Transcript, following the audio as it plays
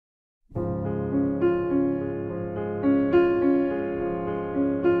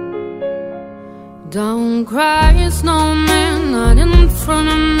Don't cry, snowman, not in front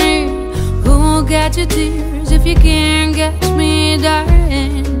of me. Who'll catch your tears if you can't catch me,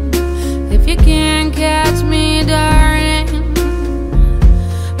 darling? If you can't catch me, darling.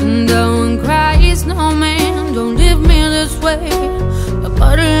 Don't cry, snowman, don't leave me this way. A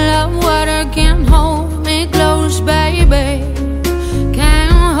bottle of water can't hold me close, baby.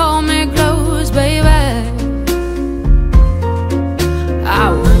 Can't hold me close, baby. I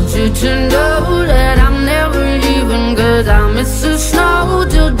want you to know that I'm never leaving, 'cause I miss the snow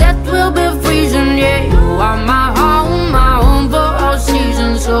till death will be freezing. Yeah, you are my home for all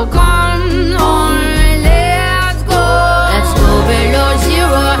seasons. So come on, let's go. Let's go below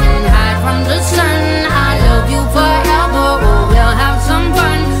zero and hide from the sun. I love you forever, oh, we'll have some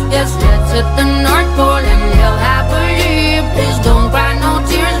fun. Yes, let's hit the North Pole and live happily. Please don't cry no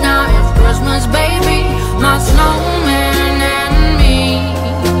tears now, it's Christmas, baby. My snowman and me,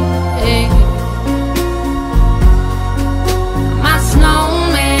 hey. My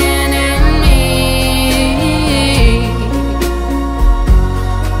snowman and me,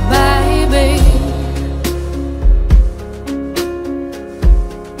 baby.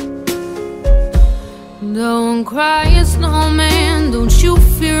 Don't cry, snowman, don't you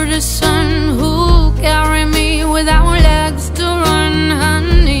fear the sun. Who'll carry me without legs to run,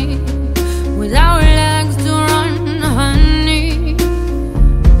 honey? Without legs to run, honey.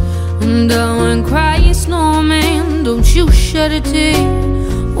 Don't cry, snowman, don't you shed a tear.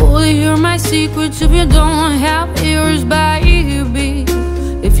 Will you hear my secrets if you don't have ears, baby?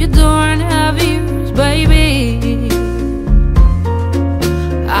 If you don't have ears, baby.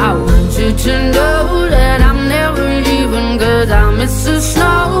 I want you to know that I'm never leaving, 'cause I miss the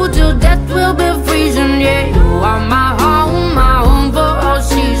snow till death will be freezing. Yeah, you are my home for all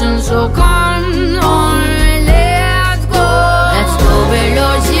seasons. So come